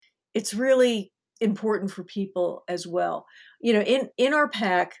it's really important for people as well. In our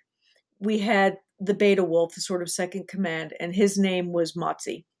pack, we had the beta wolf, the sort of second command, and his name was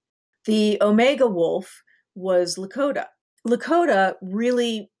Motzi. The omega wolf was Lakota. Lakota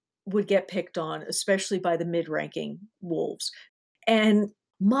really would get picked on, especially by the mid-ranking wolves. And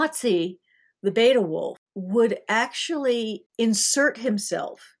Motzi, the beta wolf, would actually insert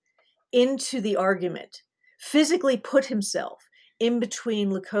himself into the argument, physically put himself in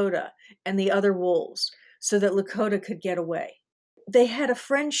between Lakota and the other wolves so that Lakota could get away. They had a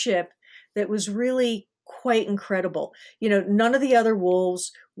friendship that was really quite incredible. None of the other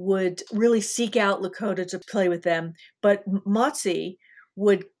wolves would really seek out Lakota to play with them, but Motzi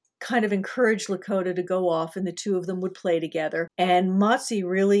would kind of encourage Lakota to go off, and the two of them would play together. And Motzi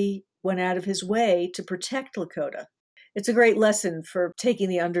really went out of his way to protect Lakota. It's a great lesson for taking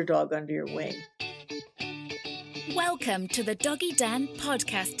the underdog under your wing. Welcome to the Doggy Dan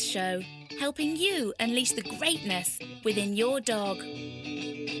podcast show, helping you unleash the greatness within your dog.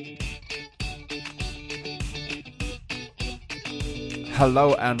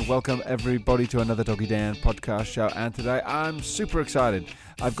 Hello and welcome everybody to another Doggy Dan podcast show, and today I'm super excited.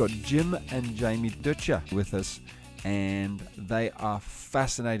 I've got Jim and Jamie Dutcher with us, and they are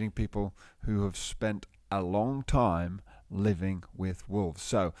fascinating people who have spent a long time living with wolves.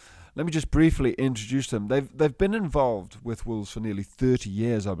 So let me just briefly introduce them. They've been involved with wolves for nearly 30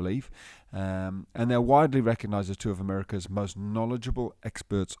 years, I believe, and they're widely recognized as two of America's most knowledgeable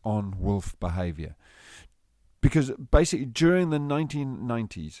experts on wolf behavior. Because basically during the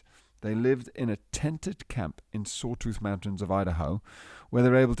 1990s, they lived in a tented camp in Sawtooth Mountains of Idaho, where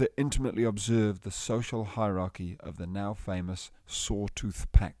they're able to intimately observe the social hierarchy of the now famous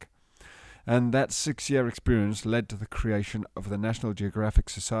Sawtooth Pack. And that 6-year experience led to the creation of the National Geographic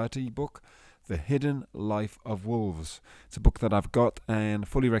Society book, The Hidden Life of Wolves. It's a book that I've got and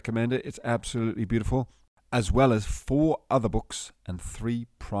fully recommend it. It's absolutely beautiful, as well as 4 other books and 3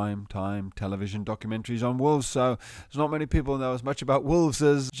 prime-time television documentaries on wolves. So there's not many people know as much about wolves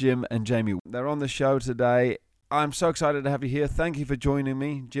as Jim and Jamie. They're on the show today. I'm so excited to have you here. Thank you for joining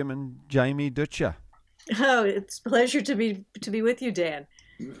me, Jim and Jamie Dutcher. Oh, it's a pleasure to be with you, Dan.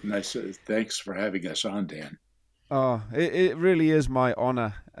 Nice. Thanks for having us on, Dan. Oh, it really is my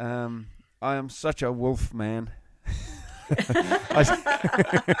honor. I am such a wolf man.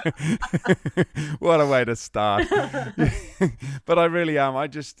 What a way to start. But I really am.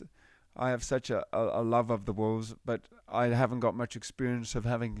 I have such a love of the wolves, but I haven't got much experience of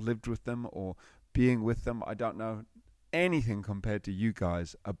having lived with them or being with them. I don't know anything compared to you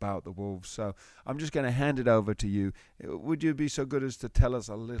guys about the wolves. So I'm just going to hand it over to you. Would you be so good as to tell us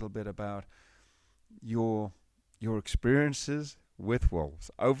a little bit about your experiences with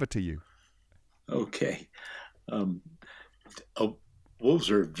wolves? Over to you. Okay. Wolves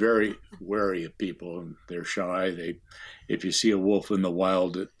are very wary of people, and they're shy. If you see a wolf in the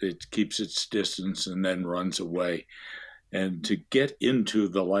wild, it keeps its distance and then runs away. And to get into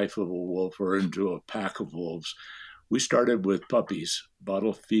the life of a wolf or into a pack of wolves, we started with puppies,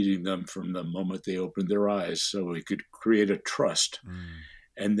 bottle feeding them from the moment they opened their eyes so we could create a trust.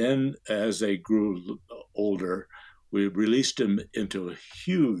 And then as they grew older, we released them into a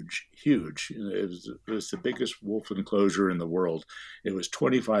huge, it was the biggest wolf enclosure in the world. It was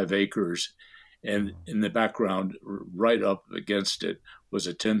 25 acres. And in the background, right up against it, was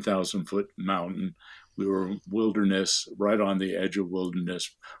a 10,000-foot mountain. We were wilderness, right on the edge of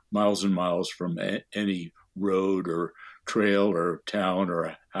wilderness, miles and miles from any road or trail or town or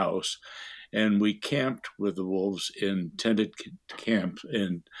a house. And we camped with the wolves in tented camps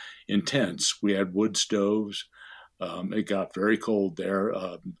in tents. We had wood stoves. It got very cold there.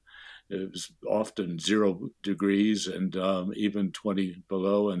 It was often 0 degrees and even 20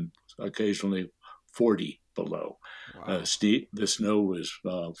 below and occasionally 40 below. Wow. The snow was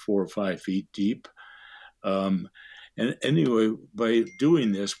 4 or 5 feet deep. And anyway, by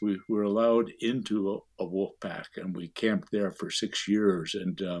doing this, we were allowed into a wolf pack, and we camped there for 6 years.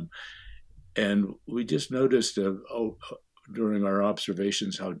 And we just noticed during our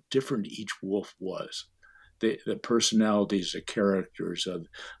observations how different each wolf was. The personalities, the characters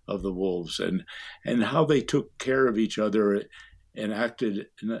of the wolves, and how they took care of each other and acted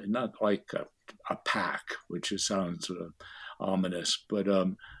not like a pack, which sounds ominous, but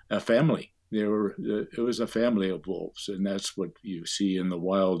a family. It was a family of wolves, and that's what you see in the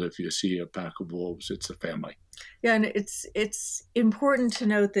wild. If you see a pack of wolves, it's a family. Yeah, and it's important to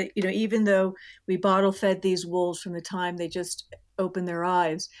note that even though we bottle fed these wolves from the time they just opened their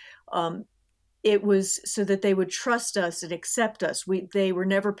eyes, it was so that they would trust us and accept us. They were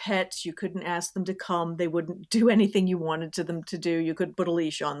never pets. You couldn't ask them to come. They wouldn't do anything you wanted them to do. You couldn't put a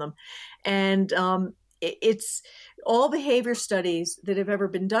leash on them. And it's all behavior studies that have ever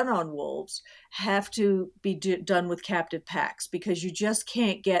been done on wolves have to be done with captive packs, because you just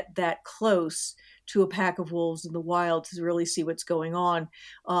can't get that close to a pack of wolves in the wild to really see what's going on.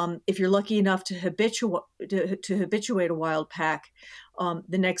 If you're lucky enough to habituate a wild pack,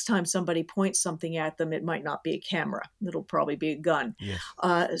 the next time somebody points something at them, it might not be a camera. It'll probably be a gun. Yes.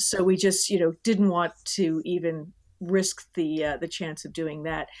 So we just, didn't want to even risk the chance of doing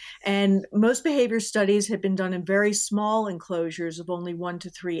that. And most behavior studies had been done in very small enclosures of only 1 to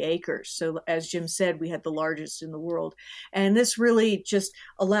 3 acres. So as Jim said, we had the largest in the world. And this really just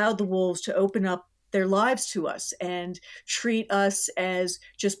allowed the wolves to open up their lives to us and treat us as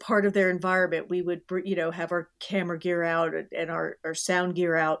just part of their environment. We would, have our camera gear out and our sound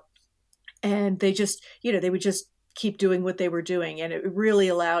gear out, and they just, they would just keep doing what they were doing. And it really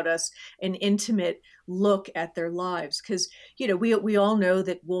allowed us an intimate look at their lives. Because, we all know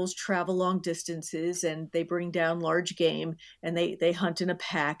that wolves travel long distances and they bring down large game, and they hunt in a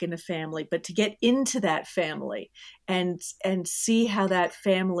pack, in a family. But to get into that family and see how that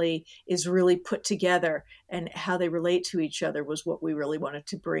family is really put together and how they relate to each other was what we really wanted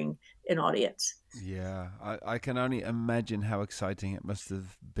to bring an audience. Yeah, I can only imagine how exciting it must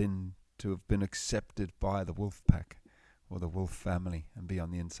have been to have been accepted by the wolf pack or the wolf family and be on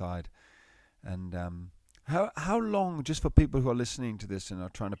the inside. And how long, just for people who are listening to this and are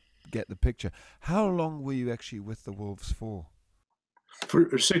trying to get the picture, how long were you actually with the wolves for?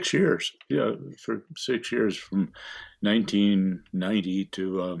 For 6 years. Yeah, for 6 years, from 1990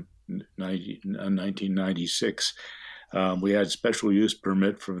 to 1996. We had special use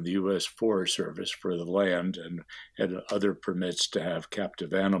permit from the U.S. Forest Service for the land, and had other permits to have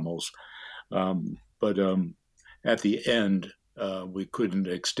captive animals. But at the end, we couldn't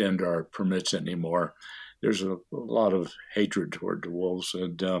extend our permits anymore. There's a lot of hatred toward the wolves,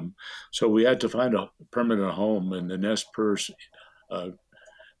 and so we had to find a permanent home in the Nez Perce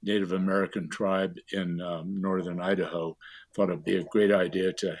Native American tribe in northern Idaho. Thought it'd be a great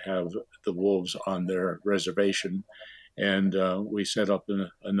idea to have the wolves on their reservation. And we set up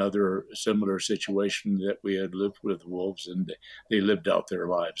another similar situation that we had lived with wolves, and they lived out their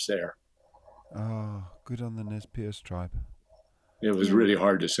lives there. Oh, good on the Nez Perce tribe. It was really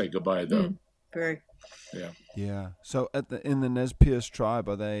hard to say goodbye, though. Very. Yeah. Yeah. So in the Nez Perce tribe,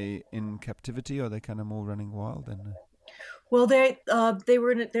 are they in captivity, or are they kind of more running wild? Well, they're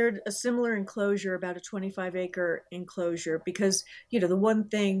a similar enclosure, about a 25-acre enclosure, because the one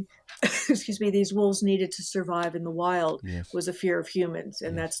thing, excuse me, these wolves needed to survive in the wild was a fear of humans,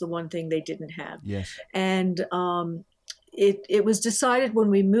 and that's the one thing they didn't have. Yes. And it was decided when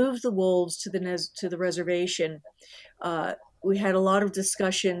we moved the wolves to the reservation. We had a lot of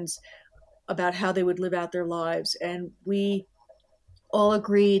discussions about how they would live out their lives, and we all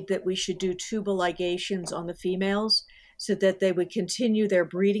agreed that we should do tubal ligations on the females, so that they would continue their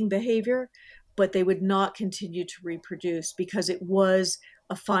breeding behavior, but they would not continue to reproduce, because it was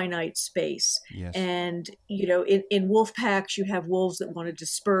a finite space. Yes. And, in wolf packs, you have wolves that want to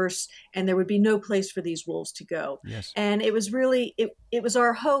disperse, and there would be no place for these wolves to go. Yes. And it was really, it was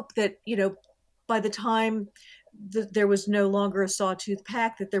our hope that, by the time there was no longer a sawtooth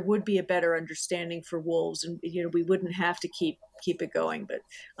pack, that there would be a better understanding for wolves, and we wouldn't have to keep it going. But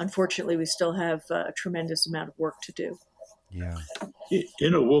unfortunately, we still have a tremendous amount of work to do. Yeah.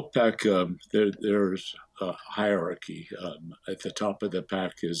 In a wolf pack, there's a hierarchy. At the top of the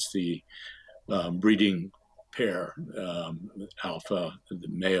pack is the breeding pair, alpha, the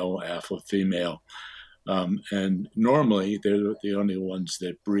male, alpha, female. And normally they're the only ones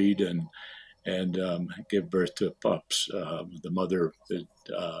that breed and give birth to pups. The mother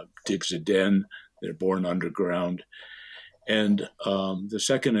digs a den. They're born underground. And the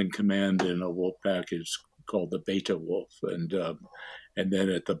second in command in a wolf pack is called the beta wolf. And then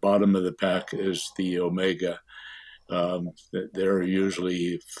at the bottom of the pack is the omega. They're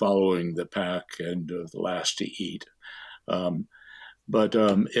usually following the pack and the last to eat. But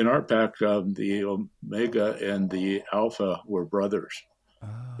in our pack, the omega and the alpha were brothers.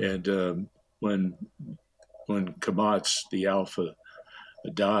 And when Kamatz, the alpha,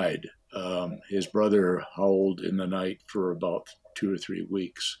 died, his brother howled in the night for about 2 or 3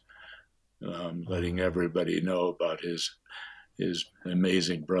 weeks, letting everybody know about his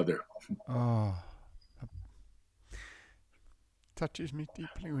amazing brother. Oh, touches me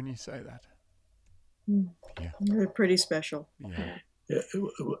deeply when you say that. Yeah, they're pretty special. Yeah.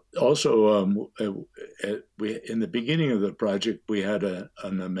 Also, we in the beginning of the project, we had an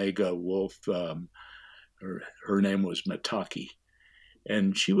Omega wolf. Her name was Mataki,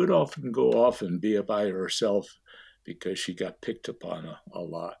 and she would often go off and be by herself because she got picked upon a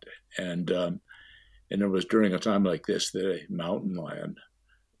lot. And it was during a time like this that a mountain lion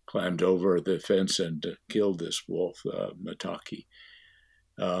climbed over the fence and killed this wolf, Mataki.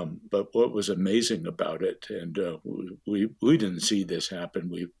 But what was amazing about it, and we didn't see this happen.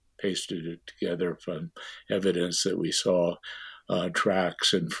 We pasted it together from evidence that we saw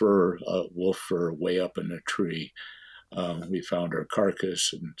tracks and fur, wolf fur, way up in a tree. We found her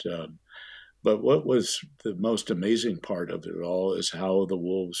carcass, and but what was the most amazing part of it all is how the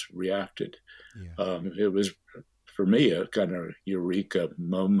wolves reacted. Yeah. It was, for me, a kind of eureka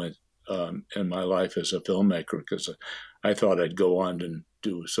moment in my life as a filmmaker, because I thought I'd go on and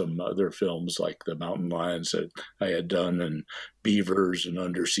do some other films like the mountain lions that I had done, and beavers and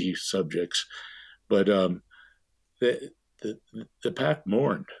undersea subjects. But the pack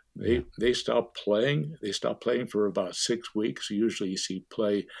mourned. They stopped playing. They stopped playing for about 6 weeks. Usually you see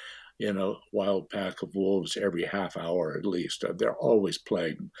play in a wild pack of wolves every half hour at least. They're always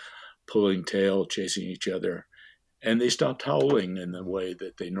playing, pulling tail, chasing each other. And they stopped howling in the way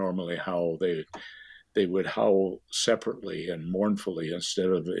that they normally howl. They would howl separately and mournfully instead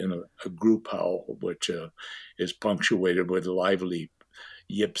of in a group howl, which is punctuated with lively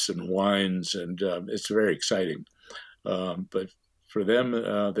yips and whines, and it's very exciting. But for them,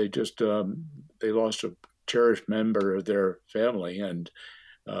 they lost a cherished member of their family, and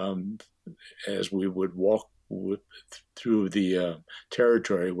as we would walk through the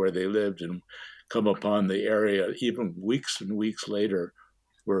territory where they lived and come upon the area, even weeks and weeks later,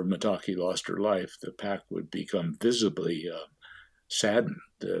 where Mataki lost her life, the pack would become visibly saddened.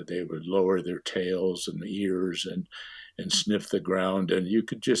 They would lower their tails and ears and sniff the ground, and you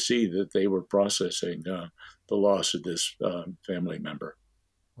could just see that they were processing the loss of this family member.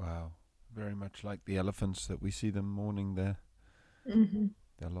 Wow, very much like the elephants that we see them mourning their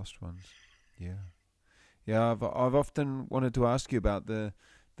lost ones. Yeah. I've often wanted to ask you about the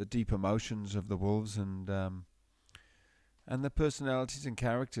deep emotions of the wolves and the personalities and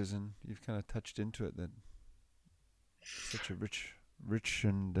characters, and you've kind of touched into it, that such a rich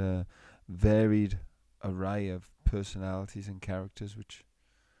and varied array of personalities and characters, which,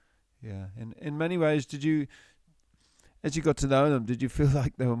 in many ways, as you got to know them, did you feel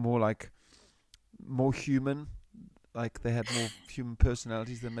like they were more human, like they had more human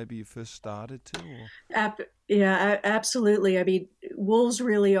personalities than maybe you first started to? Or? Absolutely. I mean, wolves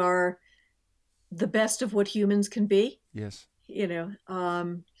really are the best of what humans can be. Yes.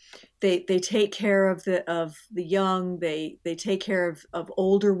 They take care of the young. They take care of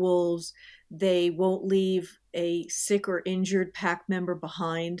older wolves. They won't leave a sick or injured pack member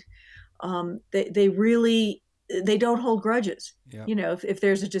behind. They don't hold grudges. Yep. If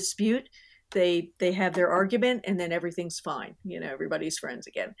there's a dispute, they have their argument, and then everything's fine. everybody's friends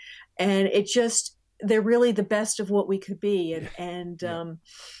again. And they're really the best of what we could be. And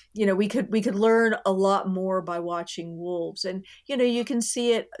we could learn a lot more by watching wolves. And, you can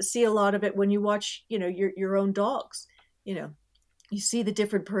see a lot of it when you watch, your own dogs. You see the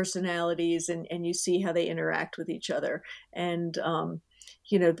different personalities, and you see how they interact with each other. And,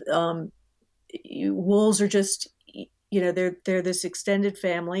 wolves are just, they're this extended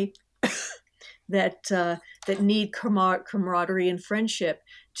family that need camaraderie and friendship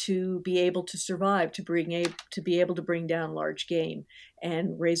to be able to survive, to be able to bring down large game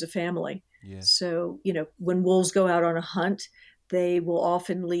and raise a family. Yes. So, when wolves go out on a hunt, they will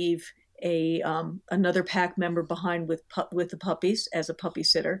often leave another pack member behind with the puppies as a puppy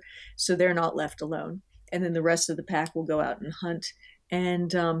sitter, so they're not left alone. And then the rest of the pack will go out and hunt,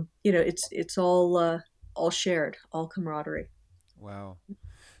 and it's all shared, all camaraderie. Wow.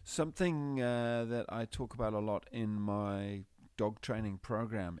 Something that I talk about a lot in my dog training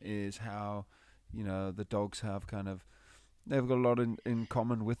program is how, the dogs they've got a lot in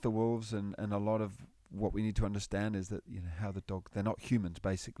common with the wolves, and a lot of what we need to understand is that, how the dog, they're not humans,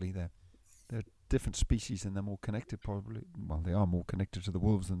 basically. They're different species, and they're more connected, probably. Well, they are more connected to the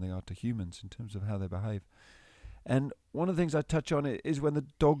wolves than they are to humans in terms of how they behave. And one of the things I touch on is when the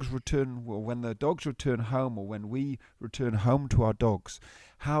dogs return home, or when we return home to our dogs,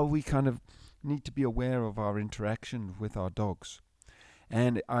 how we kind of need to be aware of our interaction with our dogs.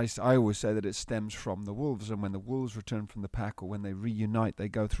 And I always say that it stems from the wolves, and when the wolves return from the pack, or when they reunite, they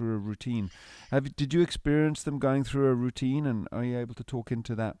go through a routine. Did you experience them going through a routine, and are you able to talk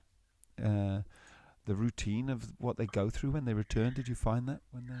into that, the routine of what they go through when they return? Did you find that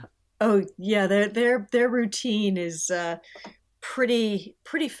when they... Oh yeah, their routine is pretty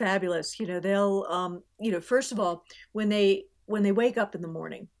fabulous. They'll first of all, when they wake up in the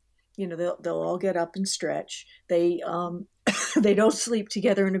morning, they'll all get up and stretch. They they don't sleep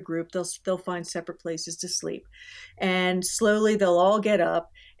together in a group. They'll find separate places to sleep, and slowly they'll all get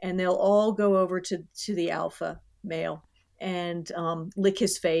up and they'll all go over to the alpha male and lick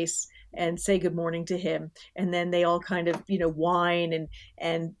his face and say good morning to him. And then they all kind of whine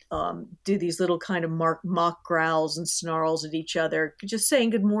and do these little kind of mock growls and snarls at each other, just saying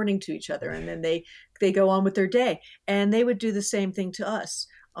good morning to each other. And then they go on with their day, and they would do the same thing to us.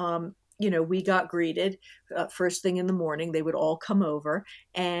 We got greeted first thing in the morning. They would all come over,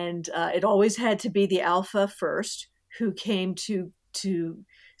 and it always had to be the alpha first who came to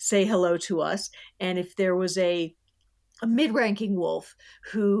say hello to us. And if there was a mid-ranking wolf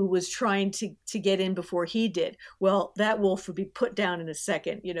who was trying to get in before he did, well, that wolf would be put down in a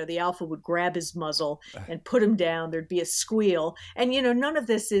second. The alpha would grab his muzzle and put him down. There'd be a squeal, and none of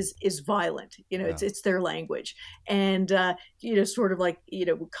this is violent. It's their language, and sort of like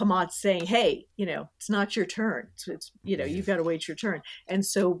Kamat saying, hey, it's not your turn. It's you've got to wait your turn. And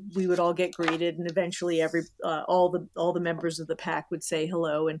so we would all get greeted, and eventually all the members of the pack would say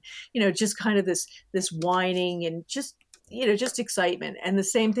hello, and just kind of this whining and just excitement. And the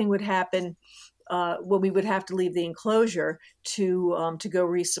same thing would happen when we would have to leave the enclosure to go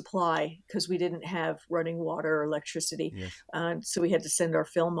resupply, because we didn't have running water or electricity. Yes. So we had to send our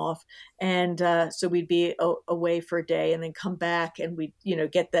film off, and so we'd be away for a day and then come back, and we'd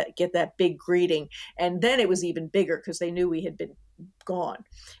get that big greeting. And then it was even bigger because they knew we had been gone.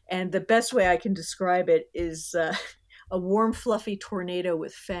 And the best way I can describe it is a warm, fluffy tornado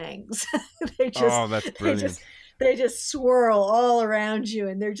with fangs. That's brilliant. They just swirl all around you,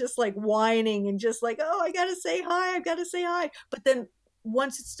 and they're just like whining and just like, oh, I got to say hi. I've got to say hi. But then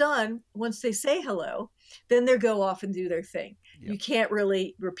once it's done, once they say hello, then they go off and do their thing. Yep. You can't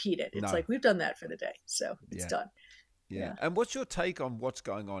really repeat it. It's like, we've done that for the day. So it's done. Yeah. And what's your take on what's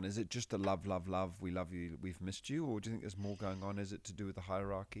going on? Is it just a love, love, love, we love you, we've missed you? Or do you think there's more going on? Is it to do with the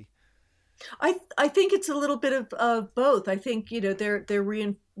hierarchy? I think it's a little bit of both. I think they're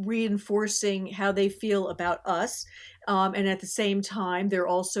reinforcing how they feel about us, and at the same time they're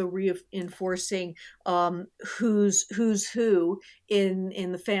also reinforcing who's who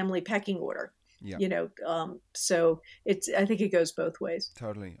in the family pecking order. Yeah. So I think it goes both ways.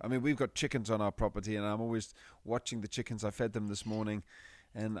 Totally. I mean, we've got chickens on our property, and I'm always watching the chickens. I fed them this morning,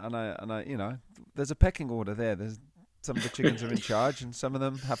 and I there's a pecking order there. Some of the chickens are in charge, and some of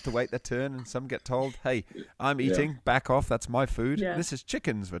them have to wait their turn, and some get told, hey, I'm eating, back off, that's my food. Yeah. This is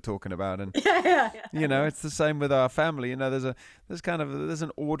chickens we're talking about. And, it's the same with our family. There's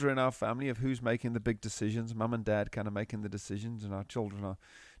an order in our family of who's making the big decisions. Mum and dad kind of making the decisions, and our children are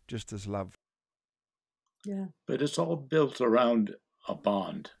just as loved. Yeah. But it's all built around a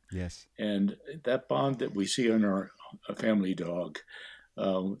bond. Yes. And that bond that we see on our family dog,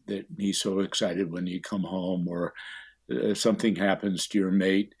 that he's so excited when you come home, or if something happens to your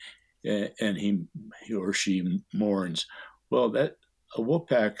mate and he or she mourns. Well, that a wolf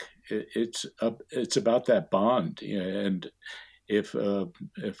pack, it's about that bond. And if a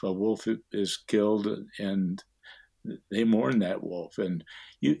wolf is killed and they mourn that wolf, and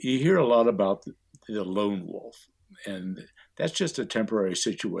you hear a lot about the lone wolf, and that's just a temporary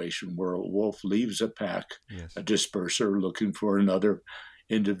situation where a wolf leaves a pack, yes, a disperser, looking for another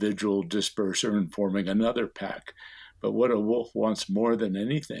individual disperser and forming another pack. But what a wolf wants more than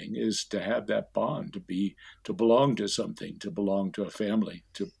anything is to have that bond, to belong to something, to belong to a family,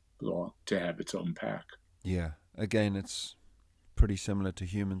 to have its own pack. Yeah. Again, it's pretty similar to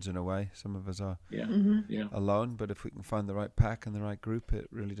humans in a way. Some of us are alone, but if we can find the right pack and the right group, it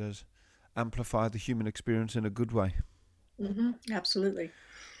really does amplify the human experience in a good way. Mm-hmm. Absolutely.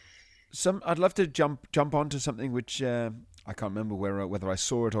 I'd love to jump onto something which I can't remember whether I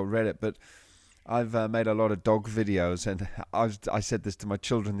saw it or read it, but I've made a lot of dog videos, and I said this to my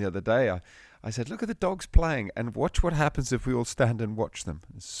children the other day. I said, look at the dogs playing and watch what happens if we all stand and watch them.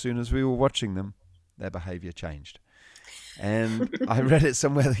 As soon as we were watching them, their behavior changed. And I read it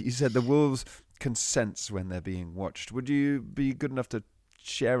somewhere that you said the wolves can sense when they're being watched. Would you be good enough to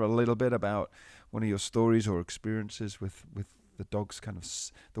share a little bit about one of your stories or experiences with the dogs,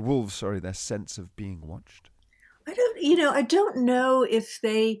 the wolves, their sense of being watched? I don't know if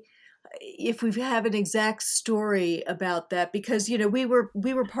we have an exact story about that, because we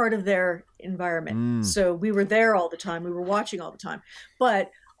were part of their environment, so we were there all the time, we were watching all the time.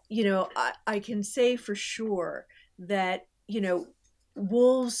 But I can say for sure that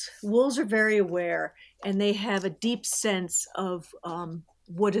wolves are very aware, and they have a deep sense of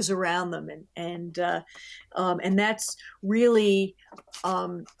what is around them, and that's really,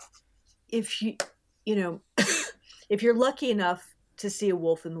 if you know if you're lucky enough to see a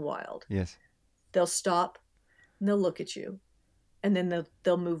wolf in the wild, Yes. they'll stop and they'll look at you, and then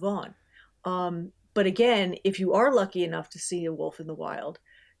they'll move on. But again, if you are lucky enough to see a wolf in the wild,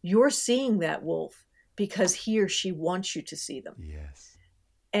 you're seeing that wolf because he or she wants you to see them. Yes.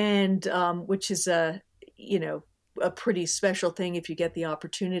 And which is a pretty special thing if you get the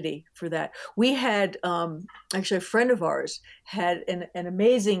opportunity for that. We had actually a friend of ours had an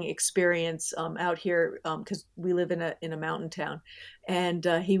amazing experience out here because we live in a mountain town, and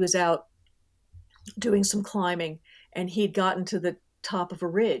he was out doing some climbing, and he'd gotten to the top of a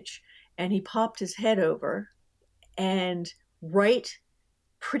ridge, and he popped his head over, and right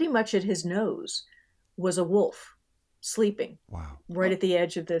pretty much at his nose was a wolf sleeping. Wow. Right at the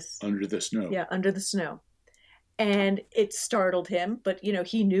edge of this. Under the snow. Yeah, under the snow. And it startled him, but,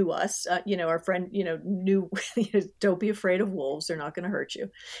 he knew us, our friend, knew, don't be afraid of wolves. They're not going to hurt you.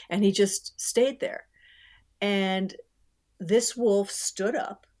 And he just stayed there. And this wolf stood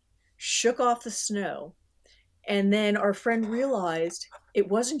up, shook off the snow. And then our friend realized it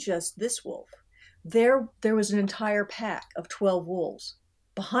wasn't just this wolf. There was an entire pack of 12 wolves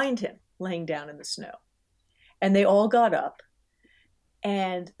behind him laying down in the snow. And they all got up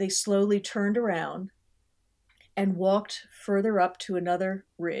and they slowly turned around and walked further up to another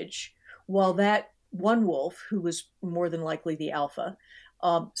ridge, while that one wolf, who was more than likely the alpha,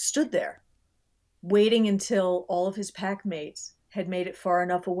 stood there, waiting until all of his pack mates had made it far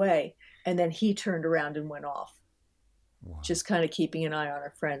enough away, and then he turned around and went off. Wow. Just kind of keeping an eye on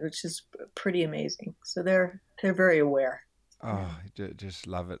our friend, which is pretty amazing. So they're very aware. Oh, just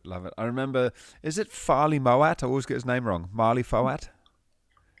love it. I remember, is it Farley Moat? I always get his name wrong. Marley Foat?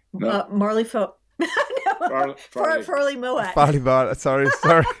 No. Marley Foat. Farley Moat. Farley Moat. Sorry,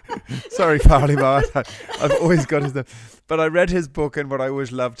 Farley Moat. I've always got his name. But I read his book, and what I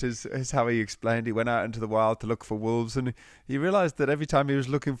always loved is how he explained he went out into the wild to look for wolves, and he realized that every time he was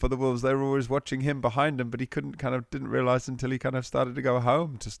looking for the wolves, they were always watching him behind him, but he didn't realize until he kind of started to go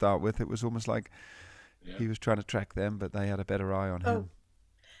home to start with. It was almost like he was trying to track them, but they had a better eye on him.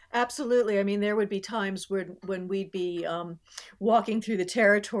 Absolutely. I mean, there would be times when we'd be walking through the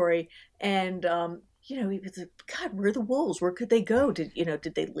territory, and we'd be like, God, where are the wolves? Where could they go? Did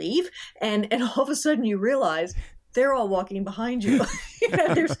they leave? And all of a sudden you realize they're all walking behind you.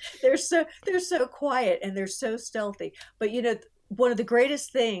 They're so quiet and they're so stealthy. But one of the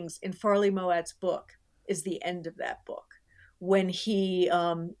greatest things in Farley Moat's book is the end of that book, when he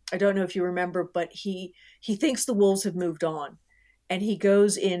I don't know if you remember, but he thinks the wolves have moved on, and he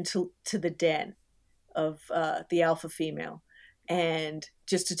goes into the den of the alpha female, and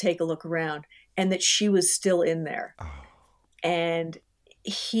just to take a look around, and that she was still in there. Oh. And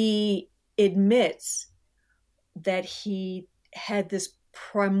he admits that he had this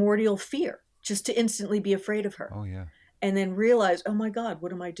primordial fear, just to instantly be afraid of her. Oh yeah. And then realize, oh my God,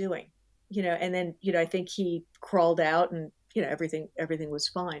 what am I doing? And then, I think he crawled out, and, everything was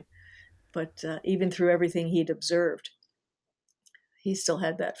fine. But even through everything he'd observed, he still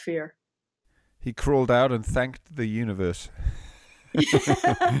had that fear. He crawled out and thanked the universe.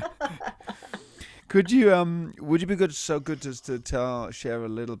 Would you be so good as to share a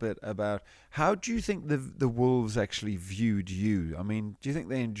little bit about how do you think the wolves actually viewed you? I mean, do you think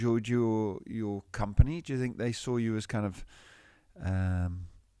they enjoyed your company? Do you think they saw you as kind of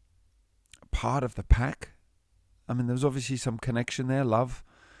part of the pack? I mean, there was obviously some connection there, love.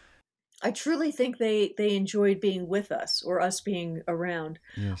 I truly think they enjoyed being with us, or us being around.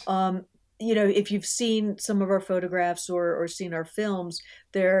 Yes. If you've seen some of our photographs or seen our films,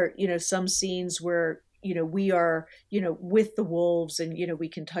 there are, some scenes where, we are, with the wolves, and, we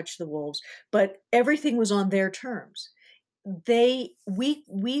can touch the wolves, but everything was on their terms. We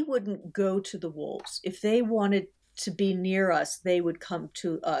wouldn't go to the wolves. If they wanted to be near us, they would come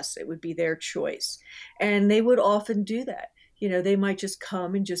to us. It would be their choice. And they would often do that. They might just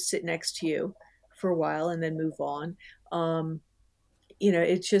come and just sit next to you for a while and then move on.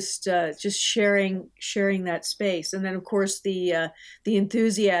 It's just sharing that space. And then of course the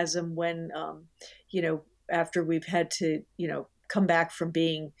enthusiasm when, after we've had to, come back from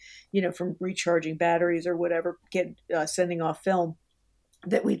being, from recharging batteries or whatever, sending off film,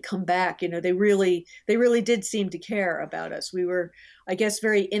 that we'd come back. They really did seem to care about us. We were, I guess,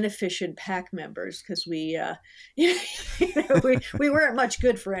 very inefficient pack members, because we weren't much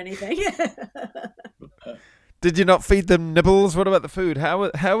good for anything. Did you not feed them nibbles? What about the food?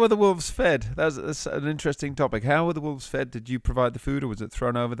 How were the wolves fed? That's an interesting topic. How were the wolves fed? Did you provide the food, or was it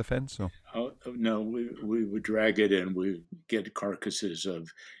thrown over the fence? Or? No, we would drag it in. We get carcasses of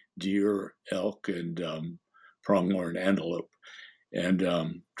deer, elk, and pronghorn antelope,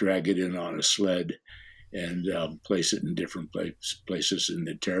 and drag it in on a sled and place it in different places in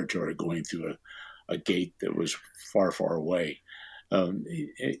the territory, going through a gate that was far, far away.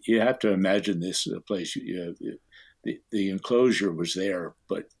 You have to imagine this place. The enclosure was there,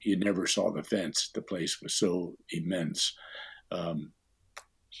 but you never saw the fence. The place was so immense. And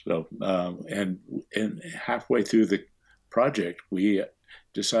halfway through the project, we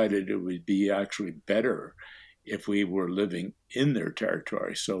decided it would be actually better if we were living in their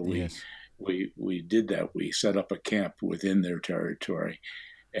territory. So we did that. We set up a camp within their territory,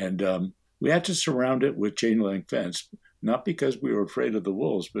 and we had to surround it with chain link fence, not because we were afraid of the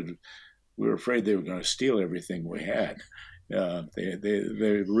wolves, but we were afraid they were going to steal everything we had.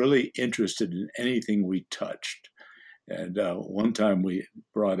 They're really interested in anything we touched. And one time we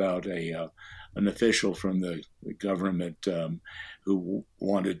brought out an official from the government who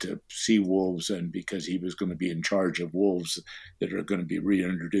wanted to see wolves, and because he was going to be in charge of wolves that are going to be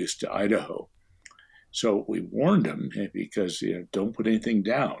reintroduced to Idaho. So we warned him, because don't put anything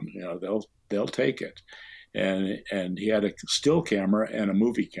down. They'll take it. And he had a still camera and a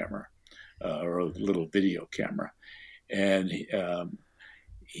movie camera, or a little video camera, and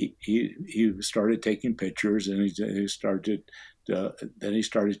he started taking pictures, and he started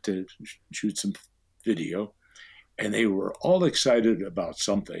to shoot some video, and they were all excited about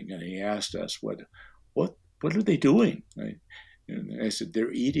something. And he asked us, "What are they doing?" And I said,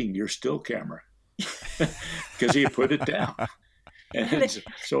 "They're eating your still camera," because he put it down. And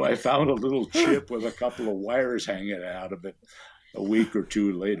so I found a little chip with a couple of wires hanging out of it a week or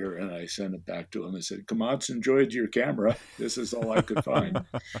two later, and I sent it back to him and said, "Kamat's enjoyed your camera. This is all I could find."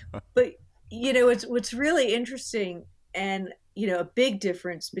 But it's what's really interesting, and a big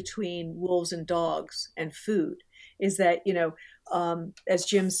difference between wolves and dogs and food is that as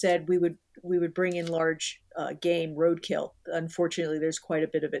Jim said, we would bring in large game, roadkill. Unfortunately, there's quite a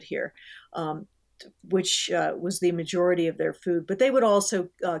bit of it here. Which was the majority of their food, but they would also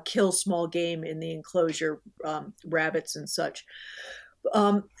kill small game in the enclosure, rabbits and such.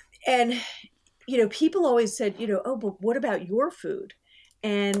 And people always said, "Oh, but what about your food?"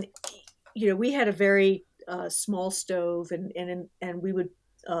 And we had a very small stove, and we would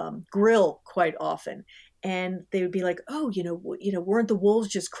grill quite often. And they would be like, "Oh, weren't the wolves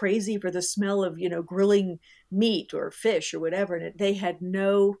just crazy for the smell of grilling meat or fish or whatever?" And they had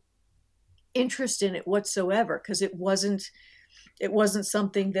no interest in it whatsoever, because it wasn't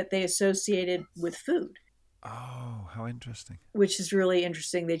something that they associated with food. Oh, how interesting. Which is really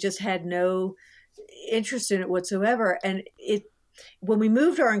interesting. They just had no interest in it whatsoever. And when we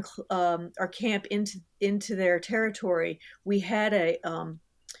moved our camp into their territory, we had a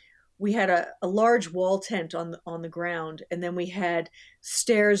large wall tent on the ground, and then we had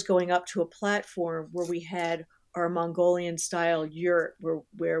stairs going up to a platform where we had our Mongolian style yurt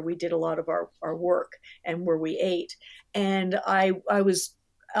where we did a lot of our work and where we ate. And I was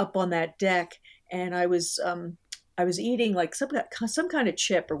up on that deck, and I was eating like some kind of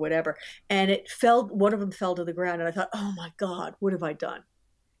chip or whatever, and one of them fell to the ground, and I thought, "Oh my God, what have I done?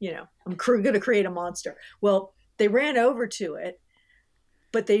 I'm going to create a monster." Well, they ran over to it,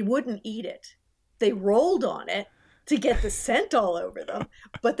 but they wouldn't eat it. They rolled on it to get the scent all over them,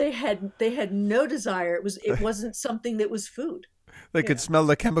 but they had no desire. It wasn't something that was food. They could smell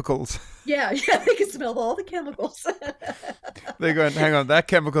the chemicals. Yeah, they could smell all the chemicals. They're going, "Hang on, that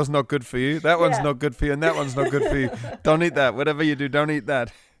chemical's not good for you. That one's not good for you, and that one's not good for you. Don't eat that. Whatever you do, don't eat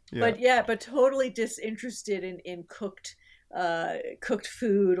that." Yeah. But totally disinterested in cooked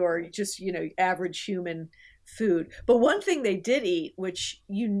food, or just average human food. But one thing they did eat, which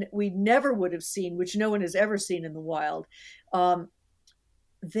we never would have seen, which no one has ever seen in the wild,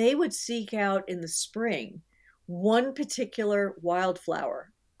 they would seek out in the spring one particular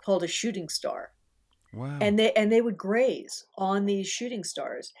wildflower called a shooting star. Wow. And they would graze on these shooting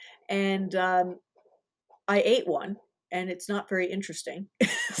stars. And I ate one, and it's not very interesting.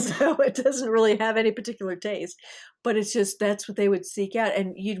 So it doesn't really have any particular taste, but it's just, that's what they would seek out.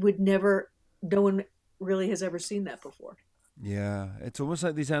 And no one really has ever seen that before. Yeah, it's almost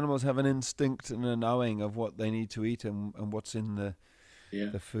like these animals have an instinct and a knowing of what they need to eat and what's in the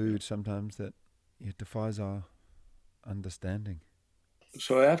food sometimes that it defies our understanding.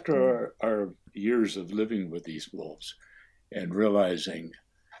 So after our years of living with these wolves and realizing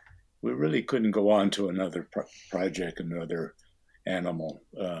we really couldn't go on to another project, another animal,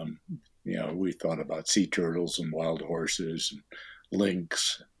 we thought about sea turtles and wild horses and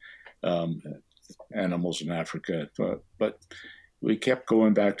lynx, animals in Africa, but we kept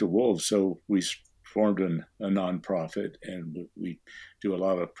going back to wolves. So we formed a nonprofit, and we do a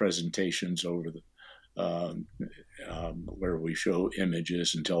lot of presentations over the where we show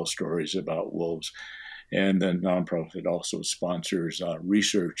images and tell stories about wolves. And the nonprofit also sponsors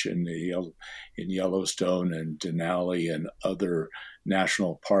research in Yellowstone and Denali and other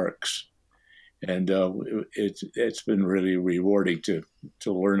national parks. And it's been really rewarding to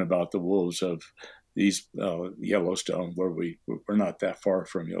learn about the wolves of these Yellowstone, where we're not that far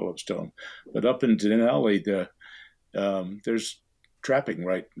from Yellowstone, but up in Denali, there's trapping,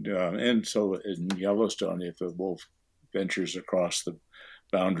 right? And so in Yellowstone, if a wolf ventures across the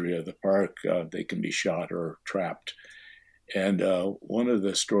boundary of the park, they can be shot or trapped. And one of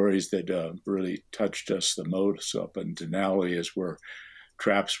the stories that really touched us the most up in Denali is where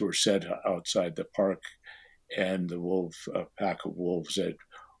traps were set outside the park, and a pack of wolves had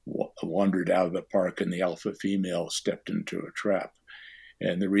wandered out of the park, and the alpha female stepped into a trap.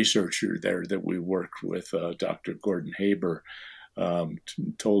 And the researcher there that we worked with, Dr. Gordon Haber,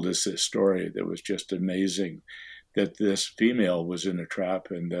 told us this story that was just amazing, that this female was in a trap,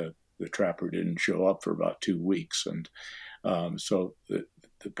 and the trapper didn't show up for about 2 weeks. And so the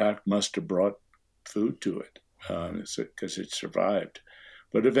pack must have brought food to it because it survived.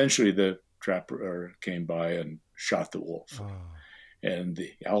 But eventually the trapper came by and shot the wolf. Oh. And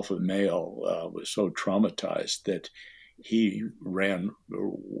the alpha male was so traumatized that he ran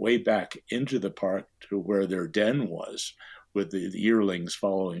way back into the park to where their den was, with the yearlings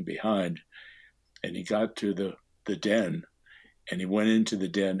following behind. And he got to the den, and he went into the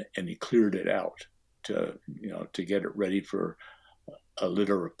den and he cleared it out to get it ready for a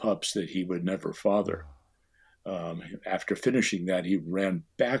litter of pups that he would never father. After finishing that, he ran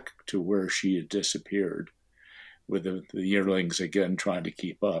back to where she had disappeared, with the yearlings again trying to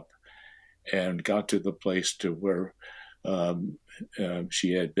keep up, and got to the place to where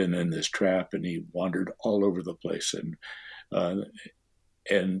she had been in this trap, and he wandered all over the place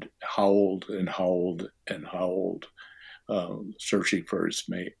and howled and howled and howled, searching for his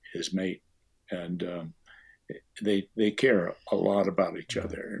mate. And they care a lot about each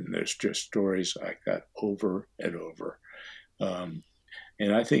other, and there's just stories like that over and over.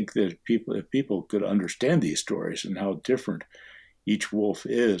 And I think that if people could understand these stories and how different each wolf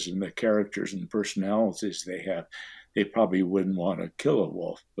is, and the characters and personalities they have, they probably wouldn't want to kill a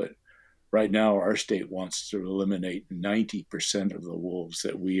wolf. But right now, our state wants to eliminate 90% of the wolves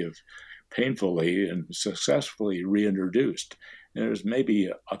that we have painfully and successfully reintroduced. And there's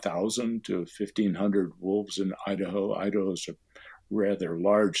maybe 1,000 to 1,500 wolves in Idaho. Idaho is a rather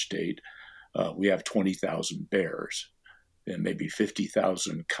large state. We have 20,000 bears and maybe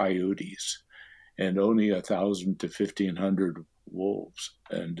 50,000 coyotes, and only 1,000 to 1,500 wolves.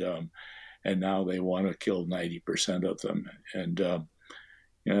 And now they want to kill 90% of them. And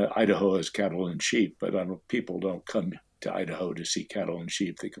Idaho has cattle and sheep, but people don't come to Idaho to see cattle and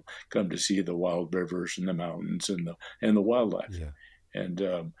sheep. They come to see the wild rivers and the mountains and the wildlife. Yeah. And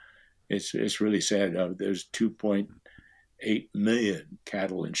it's really sad. There's 2.8 million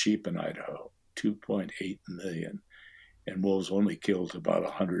cattle and sheep in Idaho. 2.8 million, and wolves only killed about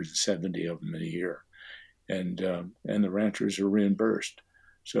 170 of them in a year. And the ranchers are reimbursed.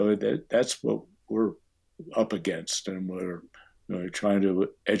 So that's what we're up against, and we're trying to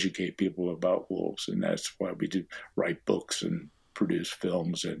educate people about wolves, and that's why we do write books and produce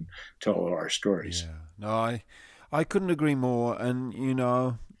films and tell our stories. Yeah. No, I couldn't agree more. And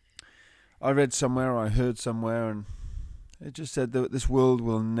I read somewhere, I heard somewhere, and it just said that this world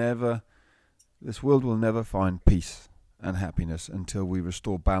will never find peace and happiness until we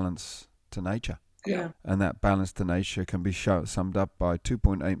restore balance to nature. Yeah. And that balance to nature can be summed up by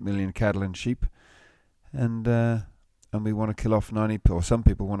 2.8 million cattle and sheep, and we want to kill off 90%, or some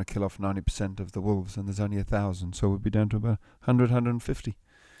people want to kill off 90% of the wolves, and there's only 1,000, so we'll be down to about 100, 150.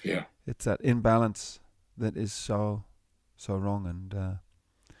 Yeah. It's that imbalance that is so wrong and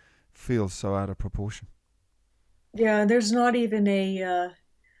feels so out of proportion. Yeah, there's not even a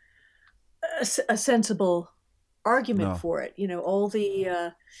sensible argument for it.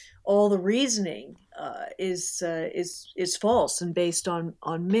 All the reasoning is false and based on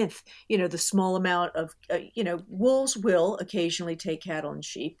myth. The small amount of wolves will occasionally take cattle and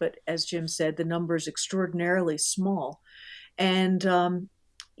sheep, but as Jim said, the number is extraordinarily small, and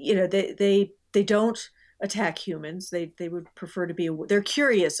they don't attack humans. They would prefer to be. They're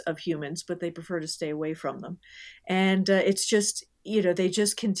curious of humans, but they prefer to stay away from them, and it's just. They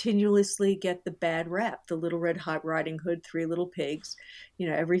just continuously get the bad rap. The Little Red Riding Hood, Three Little Pigs,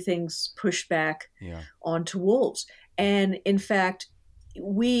 everything's pushed back onto wolves. And in fact,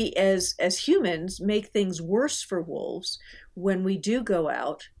 we as humans make things worse for wolves when we do go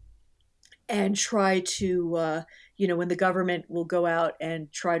out and try to, when the government will go out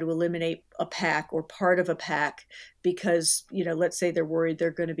and try to eliminate a pack or part of a pack because, let's say they're worried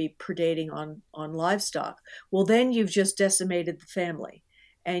they're going to be predating on livestock. Well, then you've just decimated the family,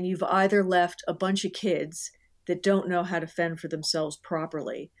 and you've either left a bunch of kids that don't know how to fend for themselves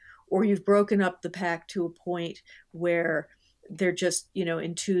properly, or you've broken up the pack to a point where they're just,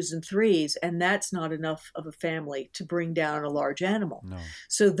 in twos and threes, and that's not enough of a family to bring down a large animal. No.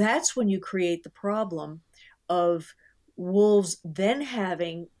 So that's when you create the problem of wolves then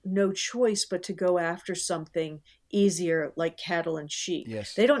having no choice but to go after something easier like cattle and sheep.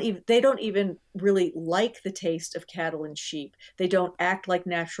 Yes. They don't even really like the taste of cattle and sheep. They don't act like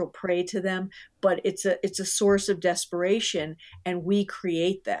natural prey to them, but it's a source of desperation, and we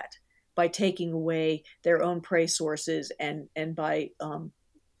create that by taking away their own prey sources and by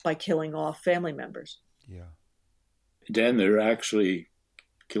killing off family members. Yeah. Dan, they're actually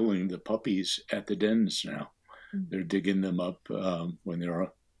killing the puppies at the dens now. Mm-hmm. They're digging them up when they're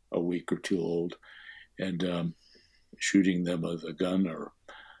a week or two old, and shooting them with a gun or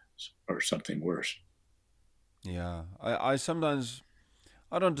something worse. Yeah. I sometimes,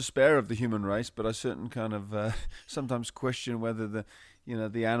 I don't despair of the human race, but I certain kind of sometimes question whether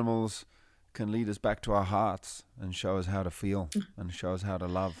the animals can lead us back to our hearts and show us how to feel and show us how to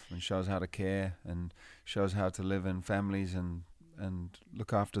love and show us how to care and show us how to live in families and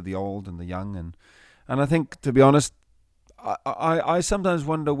look after the old and the young. And I think, to be honest, I sometimes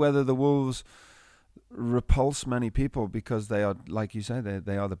wonder whether the wolves repulse many people because they are, like you say,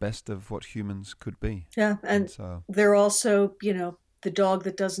 they are the best of what humans could be. Yeah, and so they're also, the dog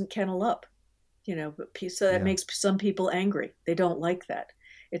that doesn't kennel up, so that makes some people angry. They don't like that.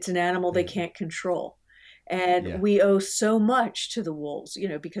 It's an animal they can't control. And we owe so much to the wolves,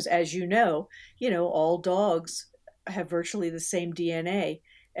 because as all dogs have virtually the same DNA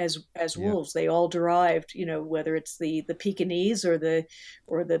as wolves. They all derived, whether it's the Pekingese or the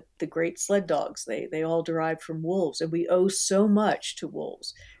great sled dogs, they all derived from wolves. And we owe so much to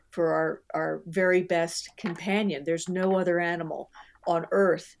wolves for our very best companion. There's no other animal on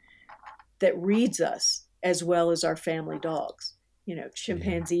earth that reads us as well as our family dogs.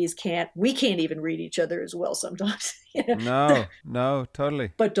 Chimpanzees we can't even read each other as well sometimes. No,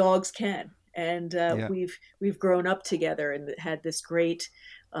 totally. But dogs can. And we've grown up together and had this great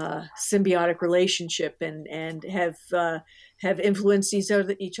symbiotic relationship and have influenced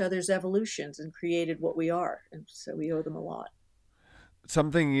each other's evolutions and created what we are. And so we owe them a lot.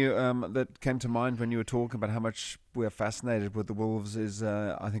 Something that came to mind when you were talking about how much we're fascinated with the wolves is,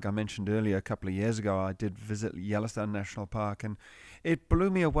 I think I mentioned earlier, a couple of years ago, I did visit Yellowstone National Park, and it blew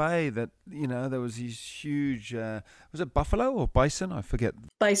me away that, there was these huge, was it buffalo or bison? I forget.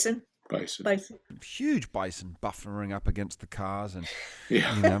 Bison. Huge bison buffering up against the cars, and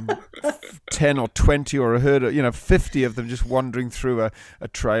 10 or 20 or a herd, 50 of them just wandering through a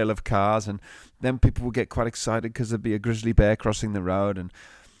trail of cars, and then people would get quite excited because there'd be a grizzly bear crossing the road,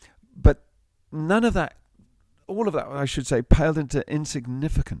 but none of that, all of that, I should say, paled into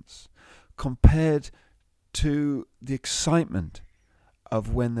insignificance compared to the excitement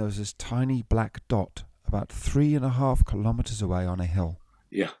of when there was this tiny black dot about 3.5 kilometers away on a hill.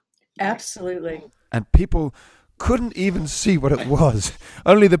 Yeah. Absolutely. And people couldn't even see what it was.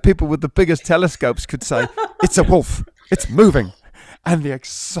 Only the people with the biggest telescopes could say, it's a wolf, it's moving. And the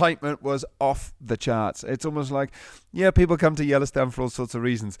excitement was off the charts. It's almost like, people come to Yellowstone for all sorts of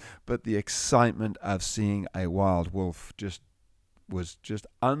reasons, but the excitement of seeing a wild wolf was just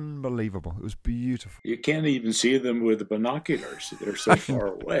unbelievable. It was beautiful. You can't even see them with the binoculars. They're so far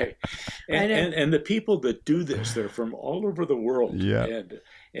away. And the people that do this, they're from all over the world. Yeah. And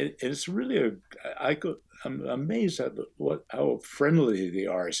it's really I'm amazed at how friendly they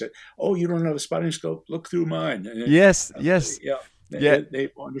are. I said, "Oh, you don't have a spotting scope? Look through mine." And yes. They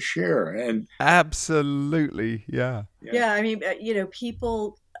want to share. And absolutely, yeah. Yeah, I mean,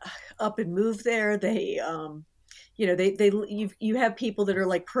 people up and move there. They you have people that are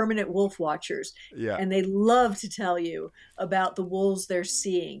like permanent wolf watchers, and they love to tell you about the wolves they're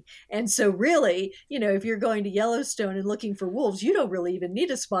seeing. And so really, if you're going to Yellowstone and looking for wolves, you don't really even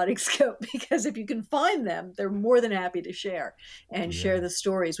need a spotting scope, because if you can find them, they're more than happy to share the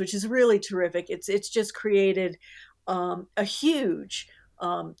stories, which is really terrific. It's just created a huge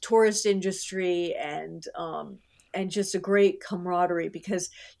tourist industry and just a great camaraderie, because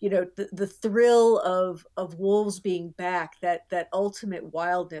the thrill of wolves being back, that ultimate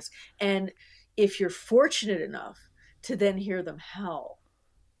wildness, and if you're fortunate enough to then hear them howl,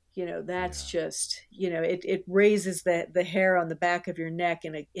 That's Yeah. just, it raises the hair on the back of your neck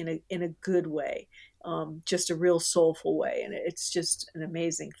in a good way, just a real soulful way, and it's just an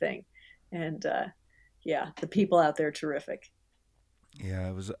amazing thing. And yeah, the people out there are terrific. Yeah,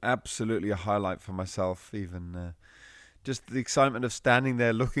 it was absolutely a highlight for myself. Even just the excitement of standing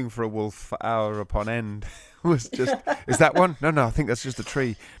there looking for a wolf for hour upon end was just. Is that one? No. I think that's just a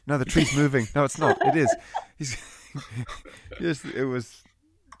tree. No, the tree's moving. No, it's not. It is. He's. Just it was.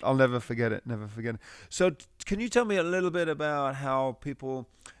 I'll never forget it. Never forget it. So, can you tell me a little bit about how people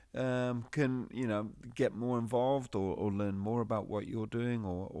can, get more involved or learn more about what you're doing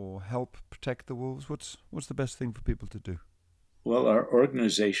or help protect the wolves? What's the best thing for people to do? Well, our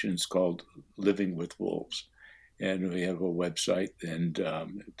organization is called Living with Wolves, and we have a website, and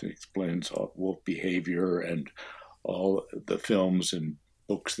it explains all wolf behavior and all the films and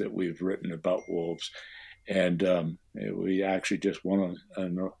books that we've written about wolves. And we actually just won a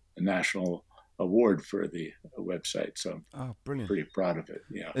national award for the website, so Oh, I'm brilliant. pretty proud of it.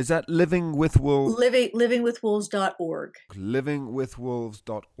 Yeah. Is that Living with Wolves? Livingwithwolves.org.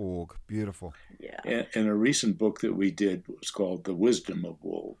 Livingwithwolves.org. Beautiful. Yeah. And a recent book that we did was called The Wisdom of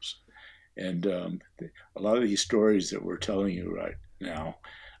Wolves. And a lot of these stories that we're telling you right now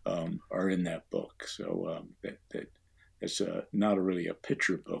are in that book. So that it's not really a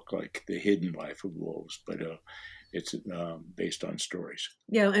picture book like The Hidden Life of Wolves, but it's based on stories.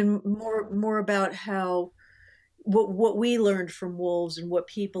 Yeah, and more about how what we learned from wolves and what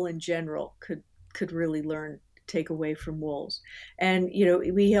people in general could really take away from wolves. And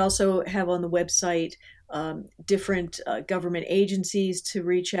we also have on the website different government agencies to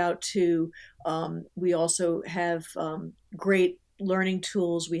reach out to. We also have great learning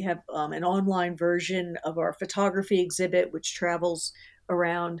tools. We have an online version of our photography exhibit, which travels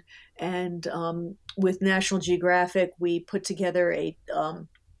around. And with National Geographic, we put together a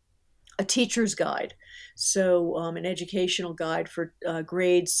teacher's guide, so an educational guide for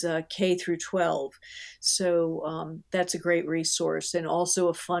grades K through 12. So that's a great resource, and also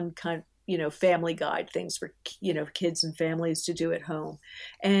a fun kind of family guide, things for kids and families to do at home.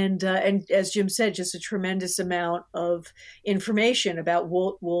 And as Jim said, just a tremendous amount of information about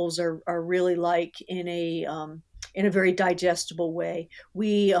what wolves are really like in a very digestible way.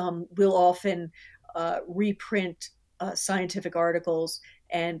 We will often reprint scientific articles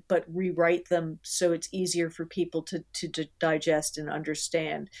but rewrite them so it's easier for people to digest and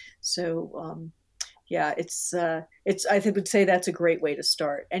understand. So yeah, it's I think would say that's a great way to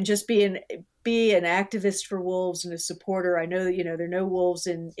start, and just be an activist for wolves and a supporter. I know that there are no wolves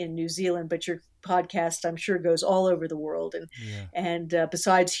in New Zealand, but your podcast I'm sure goes all over the world, and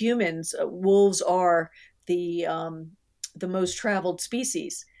besides humans, wolves are the most traveled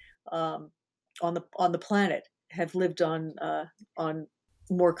species on the planet, have lived on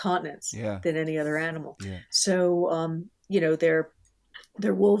more continents than any other animal. Yeah. So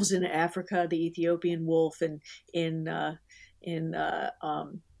they're wolves in Africa, the Ethiopian wolf, and in the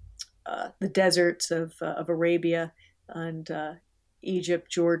deserts of Arabia and Egypt,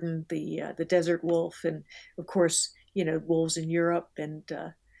 Jordan, the desert wolf, and of course wolves in Europe and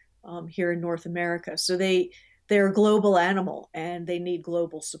here in North America. So they're a global animal, and they need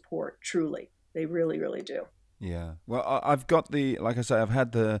global support. Truly, they really, really do. Yeah. Well, I've got like I say, I've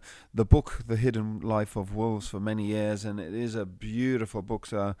had the book, The Hidden Life of Wolves, for many years, and it is a beautiful book.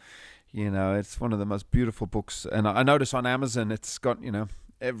 So, it's one of the most beautiful books. And I notice on Amazon, it's got,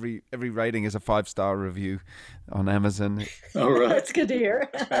 every rating is a 5-star review on Amazon. All right. That's good to hear.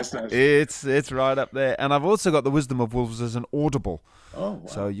 That's nice. It's right up there. And I've also got The Wisdom of Wolves as an Audible. Oh, wow.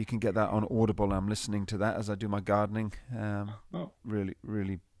 So you can get that on Audible. I'm listening to that as I do my gardening. Really,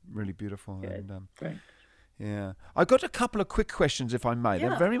 really, really beautiful. Good. And, Thanks. yeah. I got a couple of quick questions, if I may. Yeah.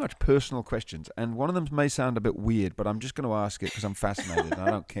 They're very much personal questions, and one of them may sound a bit weird, but I'm just going to ask it because I'm fascinated. I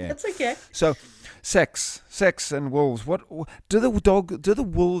don't care. That's okay. So, sex and wolves. What do the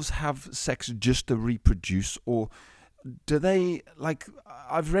wolves have sex just to reproduce, or do they, like,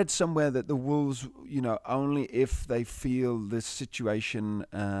 I've read somewhere that the wolves, only if they feel this situation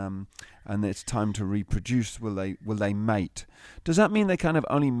and it's time to reproduce will they mate. Does that mean they kind of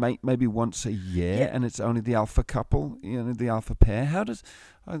only mate maybe once a year, and it's only the alpha couple, the alpha pair? How does?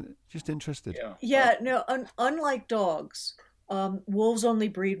 I'm just interested. Yeah. No. Unlike dogs, wolves only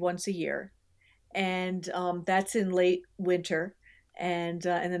breed once a year, and that's in late winter. And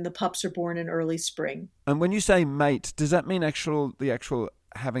then the pups are born in early spring. And when you say mate, does that mean the actual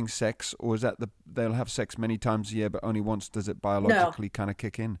having sex, or is that they'll have sex many times a year, but only once? Does it biologically kind of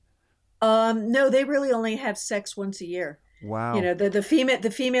kick in? No, they really only have sex once a year. Wow.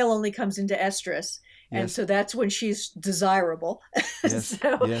 The female only comes into estrus, and Yes. so that's when she's desirable. Yes.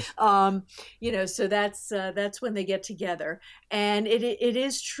 So Yes. so that's when they get together. And it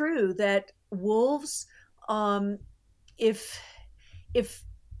is true that wolves, if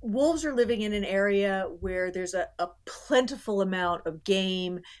wolves are living in an area where there's a plentiful amount of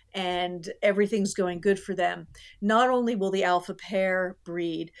game and everything's going good for them, not only will the alpha pair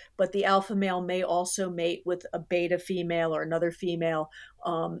breed, but the alpha male may also mate with a beta female or another female.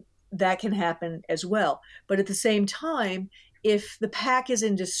 That can happen as well. But at the same time, if the pack is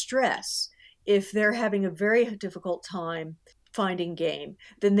in distress, if they're having a very difficult time finding game,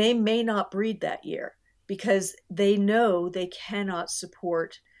 then they may not breed that year because they know they cannot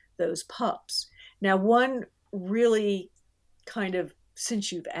support those pups. Now, one really kind of,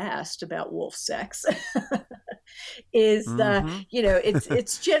 since you've asked about wolf sex, is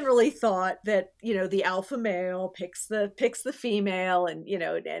it's generally thought that the alpha male picks the female, and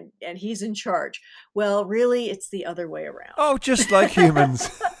and he's in charge. Well, really, it's the other way around. Oh, just like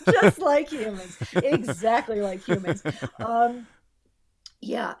humans. Just like humans, exactly like humans.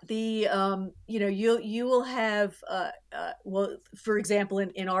 Yeah, you will have well, for example,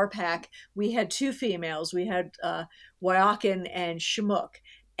 in our pack we had two females. We had Wyakin and Shmook,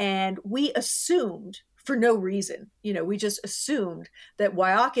 and we assumed, for no reason, we just assumed that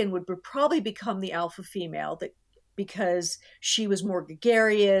Wyakin would probably become the alpha female, that because she was more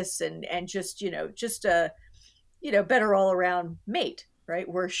gregarious and just a better all around mate, right?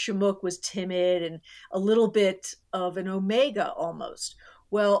 Where Shmook was timid and a little bit of an omega almost.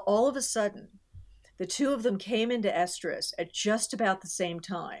 Well, all of a sudden, the two of them came into estrus at just about the same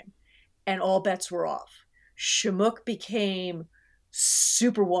time, and all bets were off. Shmook became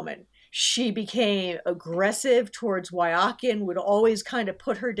Superwoman. She became aggressive towards Wyakin, would always kind of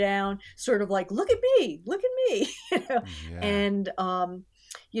put her down, sort of like, look at me, Yeah. And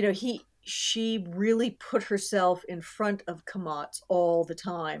she really put herself in front of Kamatz all the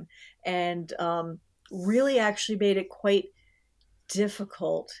time, and really actually made it quite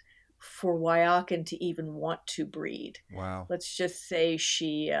difficult for Wyakin to even want to breed. Wow. Let's just say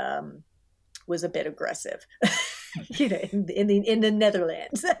she was a bit aggressive, in the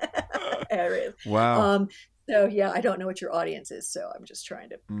Netherlands area. Wow. So yeah, I don't know what your audience is, so I'm just trying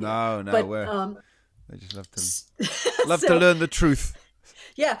to. No, but, they just love to learn the truth.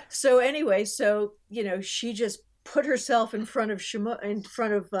 Yeah. So anyway, she just put herself in front of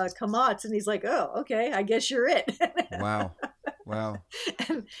Kamatz, and he's like, "Oh, okay, I guess you're it." Wow.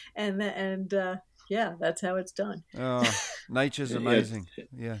 And yeah, that's how it's done. Oh, nature's amazing.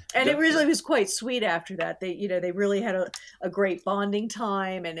 Yeah. And it really was quite sweet after that. They really had a great bonding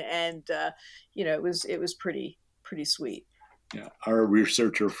time, and it was pretty sweet. Yeah, our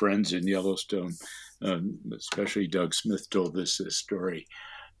researcher friends in Yellowstone, especially Doug Smith, told us this story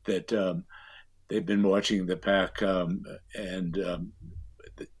that they've been watching the pack, and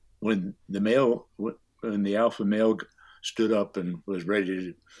when the alpha male stood up and was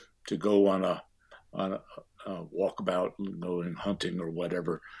ready to go on a walkabout, going hunting or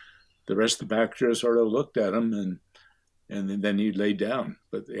whatever, the rest of the pack just sort of looked at him, and then he laid down.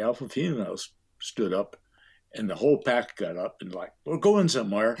 But the alpha females stood up, and the whole pack got up and like, we're going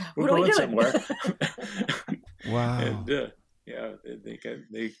somewhere. We're going somewhere. Wow. And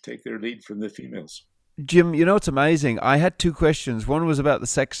they take their lead from the females. Jim, it's amazing. I had two questions. One was about the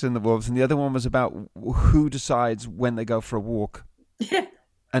sex in the wolves, and the other one was about who decides when they go for a walk. Yeah.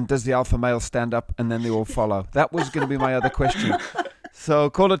 And does the alpha male stand up and then they all follow? That was going to be my other question. So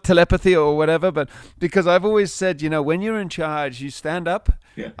call it telepathy or whatever, but because I've always said, when you're in charge, you stand up.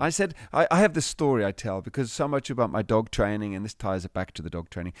 Yeah. I said, I have this story I tell because so much about my dog training, and this ties it back to the dog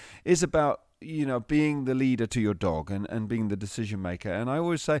training, is about, being the leader to your dog and being the decision maker. And I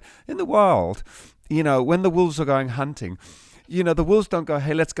always say, in the wild, when the wolves are going hunting, the wolves don't go,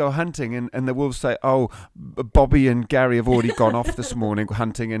 hey, let's go hunting. And the wolves say, oh, Bobby and Gary have already gone off this morning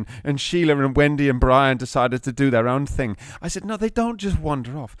hunting. And Sheila and Wendy and Brian decided to do their own thing. I said, no, they don't just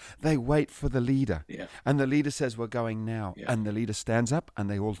wander off. They wait for the leader. Yeah. And the leader says, we're going now. Yeah. And the leader stands up and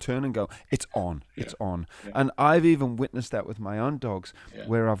they all turn and go, it's on. Yeah. It's on. Yeah. And I've even witnessed that with my own dogs,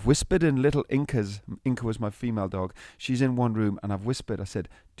 where I've whispered in little Inca's. Inca was my female dog. She's in one room and I've whispered. I said,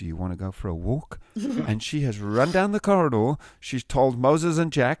 do you want to go for a walk? And she has run down the corridor. She's told Moses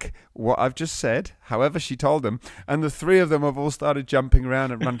and Jack what I've just said, however she told them, and the three of them have all started jumping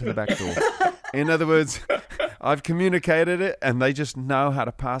around and run to the back door. In other words, I've communicated it, and they just know how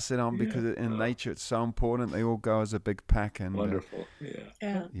to pass it on because in nature it's so important. They all go as a big pack. And Wonderful.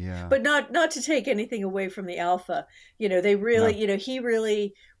 Yeah. But not to take anything away from the alpha. They really, he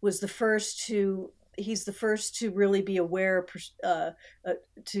really was the first to he's the first to really be aware,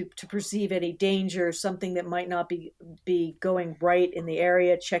 to perceive any danger, something that might not be going right in the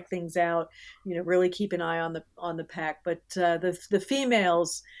area, check things out, really keep an eye on the pack. But the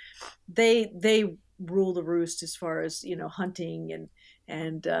females, they rule the roost as far as hunting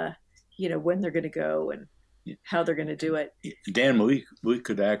and when they're going to go and how they're going to do it. Dan, we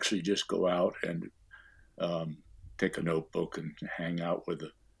could actually just go out and take a notebook and hang out with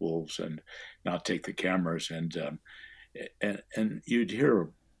the wolves and not take the cameras, and you'd hear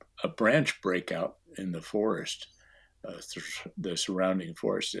a branch break out in the forest, the surrounding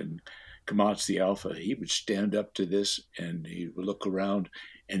forest, and Kamatz the alpha, he would stand up to this and he would look around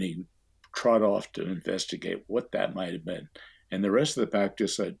and he'd trot off to investigate what that might have been, and the rest of the pack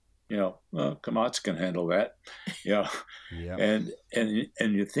just said, Kamatz can handle that. Yeah. And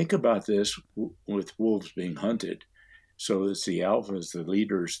you think about this with wolves being hunted. So it's the alphas, the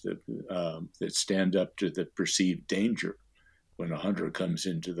leaders that stand up to the perceived danger when a hunter comes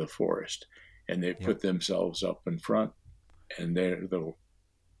into the forest, and they put themselves up in front, and they're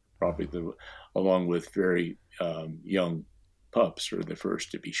probably along with very young pups, are the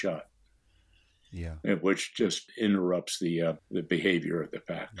first to be shot. Yeah, which just interrupts the behavior of the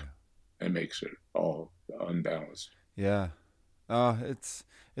pack. Yeah. And makes it all unbalanced. Yeah. It's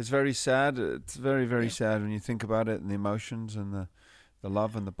very sad. It's very, very sad when you think about it, and the emotions and the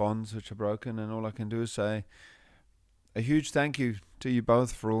love and the bonds which are broken. And all I can do is say a huge thank you to you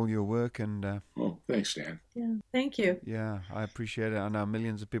both for all your work. And thanks, Dan. Yeah, thank you. Yeah, I appreciate it. I know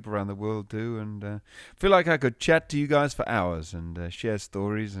millions of people around the world do, and feel like I could chat to you guys for hours and share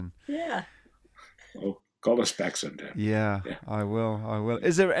stories and. Yeah. Well, call us back sometime. Yeah, I will.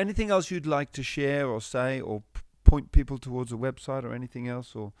 Is there anything else you'd like to share or say or point people towards a website or anything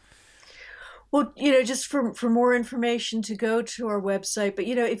else? Or well, just for more information, to go to our website. But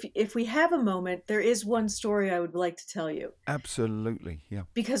if we have a moment, there is one story I would like to tell you. Absolutely, yeah.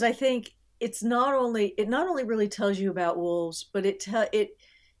 Because I think it not only really tells you about wolves, but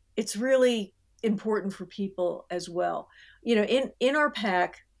it's really important for people as well. In our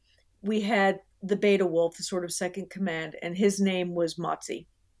pack, we had the beta wolf, the sort of second command, and his name was Matsi.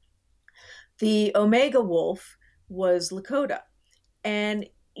 The omega wolf was Lakota. And,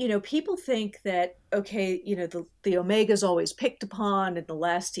 people think that, okay, the omega's always picked upon and the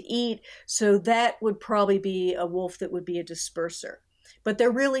last to eat, so that would probably be a wolf that would be a disperser. But they're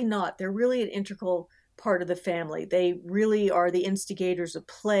really not. They're really an integral part of the family. They really are the instigators of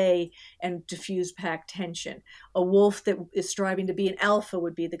play and diffuse pack tension. A wolf that is striving to be an alpha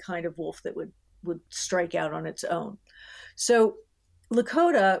would be the kind of wolf that would strike out on its own. So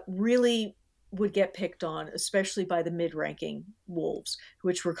Lakota really would get picked on, especially by the mid-ranking wolves,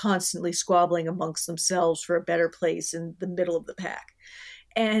 which were constantly squabbling amongst themselves for a better place in the middle of the pack.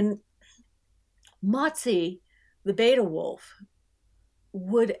 And Matsi, the beta wolf,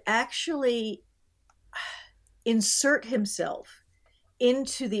 would actually insert himself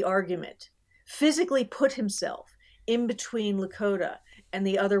into the argument, physically put himself in between Lakota and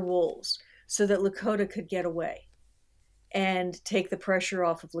the other wolves, so that Lakota could get away and take the pressure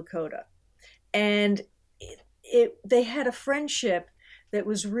off of Lakota. And they had a friendship that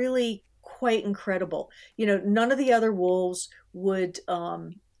was really quite incredible. None of the other wolves would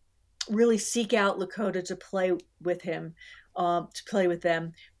really seek out Lakota to play with him, to play with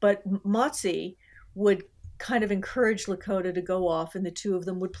them. But Matsi would kind of encourage Lakota to go off, and the two of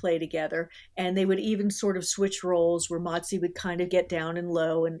them would play together. And they would even sort of switch roles, where Matsi would kind of get down and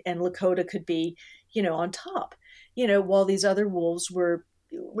low, and Lakota could be, on top, while these other wolves were,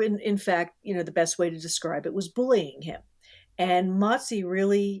 in fact, the best way to describe it was bullying him. And Matsi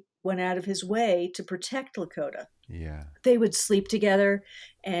really went out of his way to protect Lakota. Yeah. They would sleep together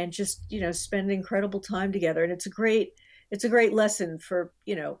and just, spend incredible time together. And it's a great lesson for,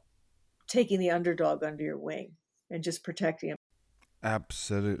 taking the underdog under your wing and just protecting him.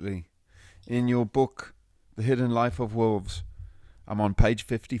 Absolutely. In your book, The Hidden Life of Wolves, I'm on page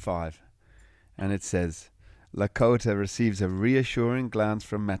 55, and it says, Lakota receives a reassuring glance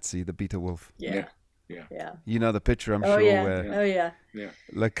from Matsi, the beta wolf. Yeah. You know the picture, I'm sure. Yeah. Where Yeah.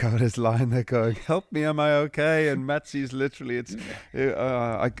 Lakota's lying there going, "Help me, am I okay?" And Matsi's literally,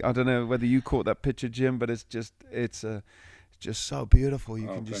 I don't know whether you caught that picture, Jim, but it's just so beautiful. You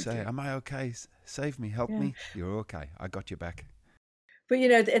can just say, "Am I okay? Save me, help me." You're okay. I got your back. But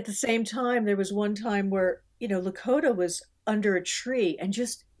at the same time, there was one time where Lakota was under a tree and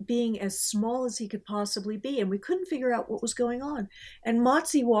just being as small as he could possibly be, and we couldn't figure out what was going on. And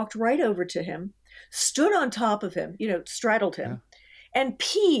Matsi walked right over to him, stood on top of him, straddled him, and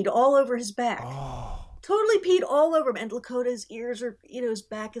peed all over his back. Oh. Totally peed all over him. And Lakota's ears are, as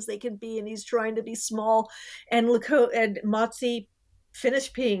back as they can be, and he's trying to be small. And Motzi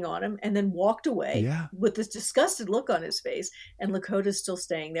finished peeing on him and then walked away with this disgusted look on his face. And Lakota's still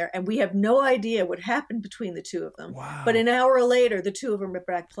staying there. And we have no idea what happened between the two of them. Wow. But an hour later, the two of them are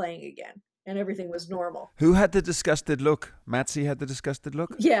back playing again. And everything was normal. Who had the disgusted look? Matzi had the disgusted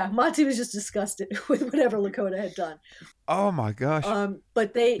look? Yeah, Motzi was just disgusted with whatever Lakota had done. Oh my gosh.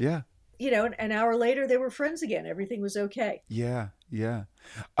 But they, an hour later, they were friends again. Everything was okay. Yeah.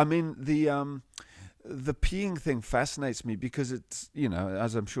 I mean, the peeing thing fascinates me because it's,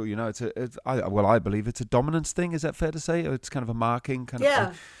 as I'm sure you know, I believe it's a dominance thing. Is that fair to say? It's kind of a marking kind of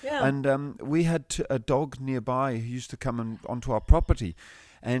thing. Yeah. And we had a dog nearby who used to come onto our property.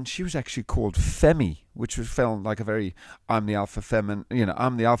 And she was actually called Femi, which felt like I'm the alpha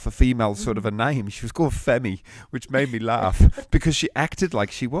female sort of a name. She was called Femi, which made me laugh because she acted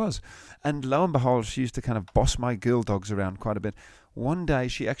like she was. And lo and behold, she used to kind of boss my girl dogs around quite a bit. One day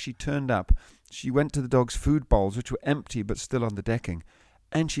she actually turned up. She went to the dogs' food bowls, which were empty but still on the decking.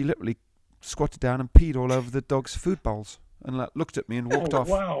 And she literally squatted down and peed all over the dogs' food bowls. And looked at me and walked off.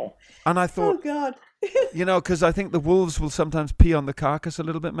 Wow. And I thought, oh, God. Because I think the wolves will sometimes pee on the carcass a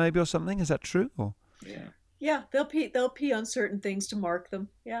little bit maybe or something. Is that true? Or? Yeah. Yeah, they'll pee on certain things to mark them.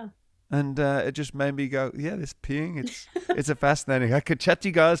 Yeah. And it just made me go, this peeing, it's a fascinating. I could chat to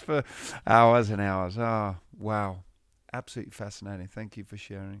you guys for hours and hours. Oh, wow. Absolutely fascinating. Thank you for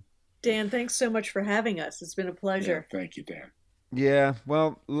sharing. Dan, thanks so much for having us. It's been a pleasure. Yeah, thank you, Dan. Yeah,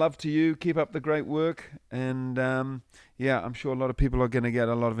 well, love to you. Keep up the great work. And I'm sure a lot of people are going to get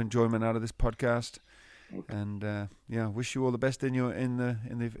a lot of enjoyment out of this podcast. Okay. And wish you all the best in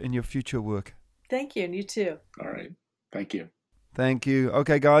your future work. Thank you, and you too. All right. Thank you. Thank you.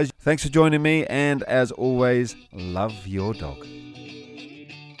 Okay, guys, thanks for joining me. And as always, love your dog.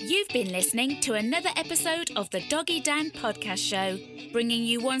 You've been listening to another episode of the Doggy Dan podcast show, bringing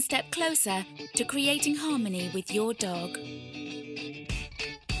you one step closer to creating harmony with your dog.